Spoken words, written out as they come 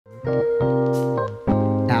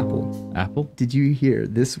Apple? Did you hear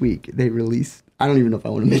this week they released, I don't even know if I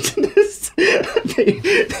want to mention this.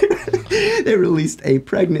 they released a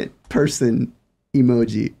pregnant person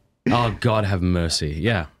emoji. Oh, God have mercy.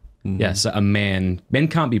 Yeah. Yes, men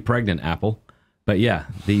can't be pregnant, Apple. But yeah,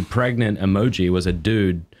 the pregnant emoji was a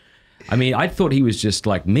dude. I mean, I thought he was just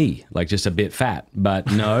like me, like just a bit fat.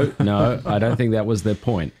 But no, I don't think that was the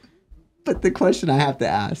point. But the question I have to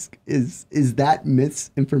ask is that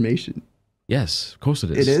misinformation? Yes, of course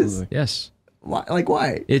it is. It is? Yes. Why? Like,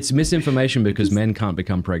 why? It's misinformation because men can't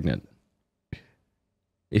become pregnant.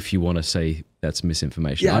 If you want to say that's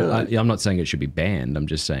misinformation. Yeah, I'm not saying it should be banned. I'm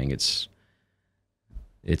just saying it's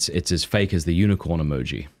as fake as the unicorn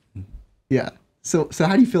emoji. Yeah. So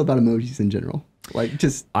how do you feel about emojis in general? Like,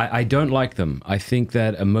 just... I don't like them. I think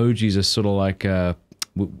that emojis are sort of like...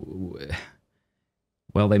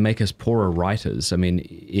 well, they make us poorer writers. I mean,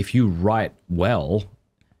 if you write well,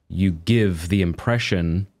 you give the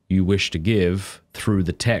impression you wish to give through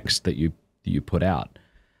the text that you put out.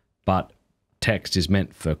 But text is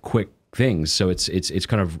meant for quick things, so it's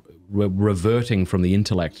kind of reverting from the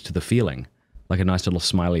intellect to the feeling, like a nice little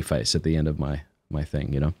smiley face at the end of my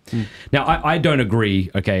thing, you know? Now, I don't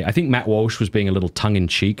agree, okay? I think Matt Walsh was being a little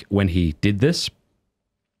tongue-in-cheek when he did this.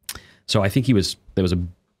 So I think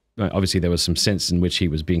obviously there was some sense in which he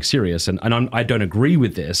was being serious, and I don't agree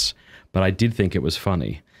with this, but I did think it was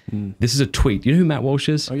funny. This is a tweet. You know who Matt Walsh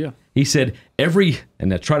is? Oh, yeah. He said, and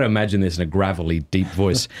now try to imagine this in a gravelly, deep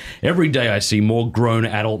voice. Every day I see more grown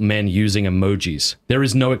adult men using emojis. There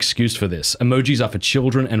is no excuse for this. Emojis are for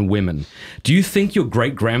children and women. Do you think your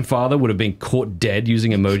great-grandfather would have been caught dead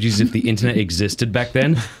using emojis if the internet existed back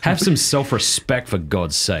then? Have some self-respect, for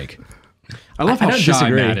God's sake. I love how shy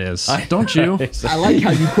Matt is. Don't you? I like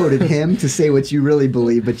how you quoted him to say what you really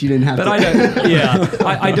believe, but you didn't have to. But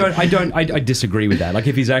I don't. I disagree with that. Like,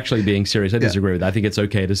 if he's actually being serious, I disagree with that. I think it's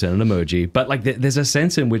okay to send an emoji, but like, there's a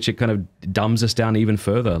sense in which it kind of dumbs us down even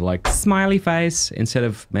further, like smiley face instead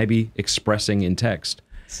of maybe expressing in text.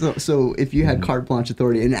 So if you had carte blanche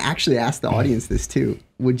authority, and actually ask the audience this too,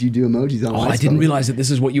 would you do emojis on? I didn't realize that this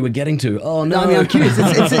is what you were getting to. Oh no! I mean, I'm curious.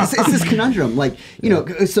 It's this conundrum, like, you know.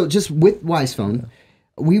 So just with Wise Phone,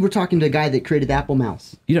 we were talking to a guy that created Apple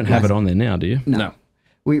Mouse. You don't have it on there now, do you? No.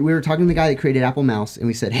 We were talking to the guy that created Apple Mouse, and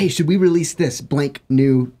we said, hey, should we release this blank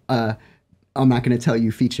new? I'm not going to tell you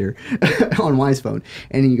feature on Wise Phone.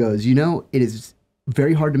 And he goes, you know, it is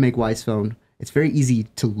very hard to make Wise Phone. It's very easy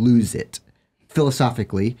to lose it,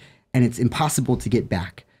 philosophically, and it's impossible to get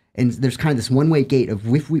back. And there's kind of this one-way gate of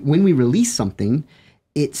when we release something,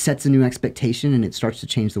 it sets a new expectation and it starts to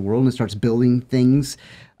change the world and it starts building things,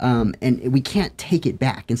 and we can't take it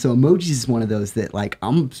back. And so emojis is one of those that, like,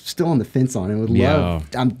 I'm still on the fence on and would love.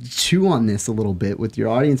 I'm chew on this a little bit with your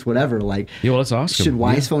audience, whatever. Like, well, let's ask should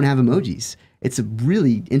Wise Phone have emojis? It's a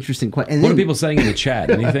really interesting question. What are people saying in the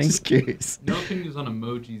chat? Anything? I'm just curious. No opinions on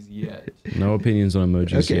emojis yet. No opinions on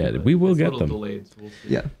emojis yet. We will get them. Delayed, so we'll see.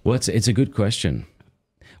 Yeah. Well, it's a good question.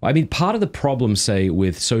 I mean, part of the problem, say,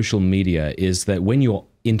 with social media is that when you're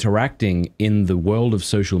interacting in the world of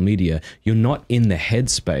social media, you're not in the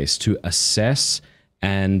headspace to assess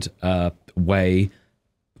and weigh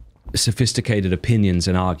sophisticated opinions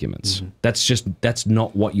and arguments. That's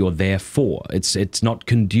not what you're there for. It's not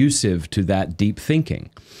conducive to that deep thinking,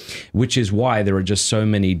 which is why there are just so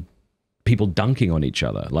many people dunking on each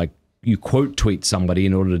other. Like, you quote tweet somebody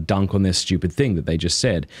in order to dunk on their stupid thing that they just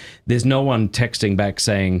said. There's no one texting back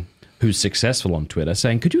saying, who's successful on Twitter,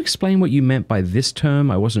 saying, could you explain what you meant by this term?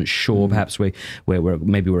 I wasn't sure. Perhaps we're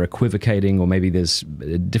equivocating, or maybe there's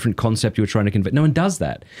a different concept you were trying to convey. No one does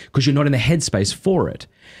that because you're not in the headspace for it.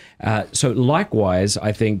 So likewise,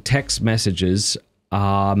 I think text messages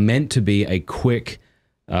are meant to be a quick,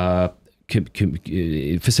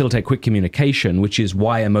 facilitate quick communication, which is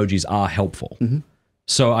why emojis are helpful.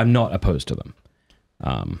 So I'm not opposed to them.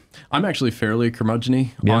 I'm actually fairly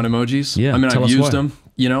curmudgeon-y on emojis. Yeah, I mean, I've used why. them,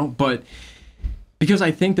 you know, but because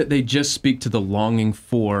I think that they just speak to the longing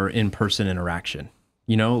for in-person interaction.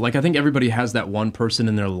 You know, like, I think everybody has that one person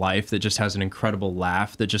in their life that just has an incredible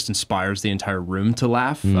laugh that just inspires the entire room to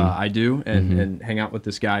laugh. I do, and hang out with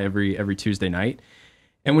this guy every Tuesday night.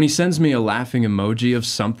 And when he sends me a laughing emoji of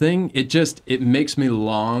something, it makes me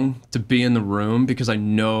long to be in the room because I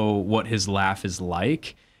know what his laugh is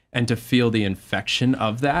like and to feel the infection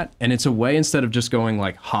of that. And it's a way, instead of just going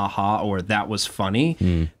like, ha ha, or that was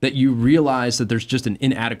funny, that you realize that there's just an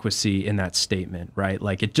inadequacy in that statement, right?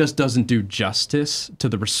 Like, it just doesn't do justice to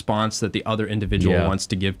the response that the other individual wants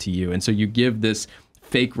to give to you. And so you give this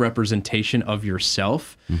fake representation of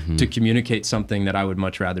yourself to communicate something that I would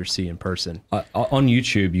much rather see in person. On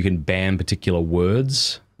YouTube, you can ban particular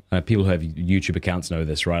words. People who have YouTube accounts know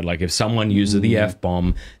this, right? Like if someone uses the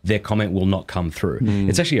F-bomb, their comment will not come through.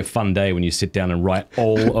 It's actually a fun day when you sit down and write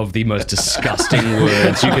all of the most disgusting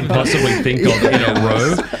words you could possibly think of in a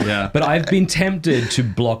row. Yeah. But I've been tempted to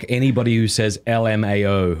block anybody who says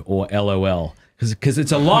LMAO or LOL because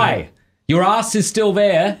it's a lie. Your ass is still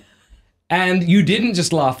there. And you didn't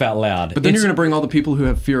just laugh out loud. But then you're going to bring all the people who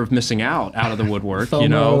have fear of missing out of the woodwork, FOMO, you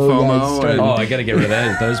know, FOMO. Yes, I got to get rid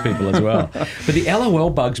of those people as well. But the LOL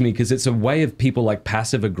bugs me because it's a way of people like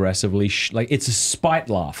passive aggressively, like it's a spite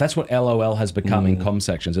laugh. That's what LOL has become in com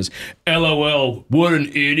sections. It's LOL, what an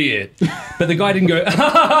idiot. But the guy didn't go,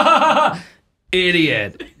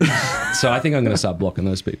 idiot. So I think I'm going to start blocking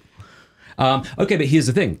those people. Okay, but here's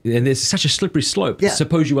the thing, and there's such a slippery slope. Yeah.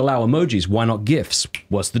 Suppose you allow emojis, why not GIFs?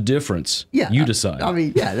 What's the difference? Yeah, you decide. I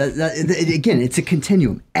mean, yeah, again, it's a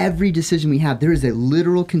continuum. Every decision we have, there is a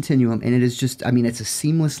literal continuum, and it is just, I mean, it's a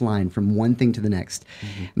seamless line from one thing to the next.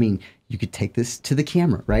 I mean, you could take this to the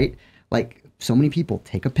camera, right? Like, so many people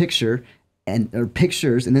take a picture or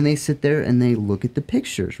pictures, and then they sit there and they look at the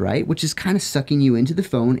pictures, right? Which is kind of sucking you into the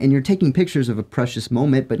phone, and you're taking pictures of a precious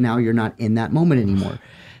moment, but now you're not in that moment anymore.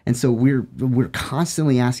 And so we're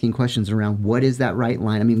constantly asking questions around what is that right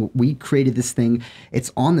line. I mean, we created this thing.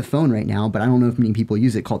 It's on the phone right now, but I don't know if many people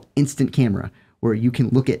use it, called Instant Camera, where you can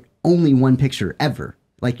look at only one picture ever.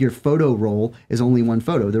 Like your photo roll is only one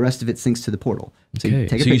photo. The rest of it syncs to the portal. So Okay. you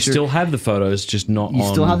take a So picture. you still have the photos, just not You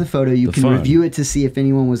on still have the photo. You the can phone. review it to see if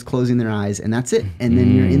anyone was closing their eyes, and that's it. And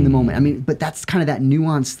then you're in the moment. I mean, but that's kind of that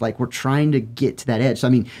nuance. Like we're trying to get to that edge. So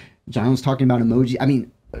I mean, John was talking about emoji. I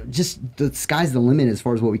mean, just the sky's the limit as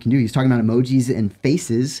far as what we can do. He's talking about emojis and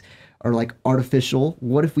faces are like artificial.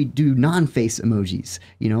 What if we do non-face emojis?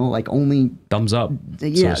 You know, like only thumbs up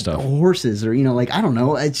yeah, sort of stuff. horses, or you know, like I don't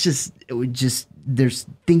know. It would just there's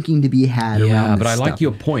thinking to be had around Yeah, this but I like stuff.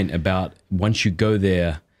 your point about once you go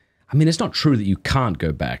there. I mean, it's not true that you can't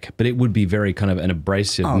go back, but it would be very kind of an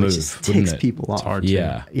abrasive it move, just wouldn't ticks it? people off. It's hard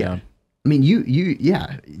Yeah. Yeah. I mean,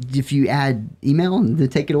 yeah. If you add email and to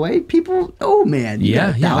take it away, people, oh man. you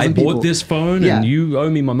got Yeah. I 1,000 bought people. this phone Yeah. and you owe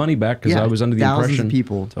me my money back because I was under the thousands impression. of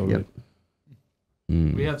people. Totally.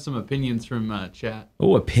 Yep. We have some opinions from chat.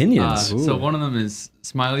 Oh, opinions. So one of them is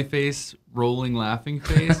smiley face, rolling laughing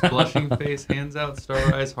face, blushing face, hands out,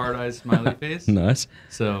 star eyes, heart eyes, smiley face. Nice.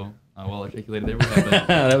 So well articulated there. We have it.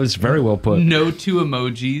 That was very well put. No two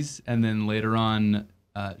emojis, and then later on,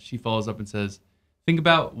 she follows up and says, "Think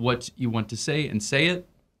about what you want to say and say it."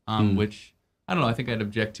 Which I don't know. I think I'd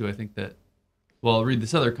object to. I think that. Well, I'll read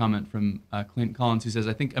this other comment from Clint Collins, who says,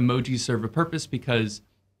 "I think emojis serve a purpose because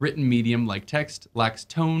written medium like text lacks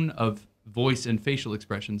tone of voice and facial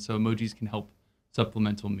expression, so emojis can help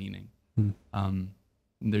supplemental meaning."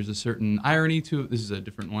 There's a certain irony to, this is a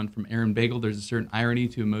different one from Aaron Bagel, there's a certain irony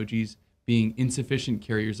to emojis being insufficient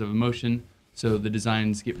carriers of emotion, so the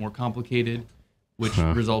designs get more complicated, which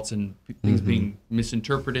results in things being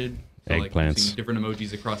misinterpreted. So like Eggplants. using different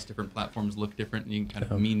emojis across different platforms look different, and you can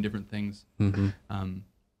kind of mean different things.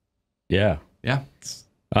 Yeah. Yeah.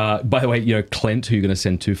 By the way, you know, Clint, who you're going to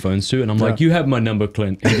send 2 phones to, and I'm like, you have my number,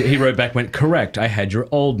 Clint. He wrote back, went, correct, I had your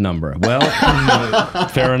old number. Well,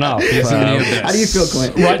 fair enough. How do you feel,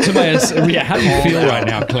 Clint? Write to my, yeah, how do you feel right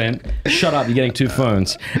now, Clint? Shut up, you're getting 2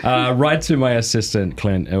 phones. Write to my assistant,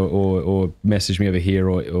 Clint, or message me over here,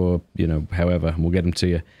 or you know, however, and we'll get them to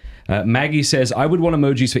you. Maggie says, I would want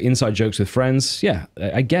emojis for inside jokes with friends. Yeah,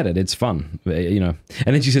 I get it. It's fun, you know.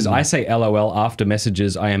 And then she says, I say LOL after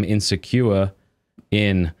messages I am insecure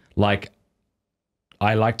in, like,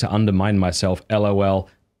 I like to undermine myself, LOL,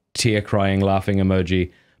 tear crying, laughing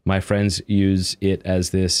emoji. My friends use it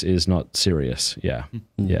as this is not serious. Yeah,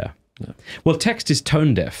 yeah. Well, text is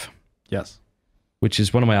tone deaf. Yes. Which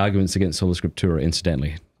is one of my arguments against Sola Scriptura,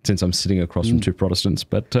 incidentally, since I'm sitting across from 2 Protestants.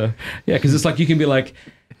 But yeah, because it's like, you can be like,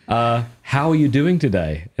 how are you doing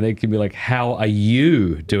today? And it can be like, how are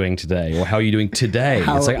you doing today? Or how are you doing today?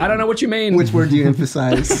 It's like, I don't know what you mean. Which word do you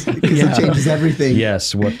emphasize? Because it changes everything.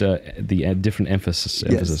 Yes, what the different emphasis,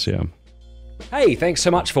 yeah. Hey, thanks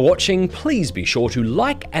so much for watching. Please be sure to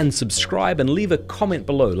like and subscribe and leave a comment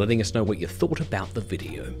below letting us know what you thought about the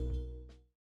video.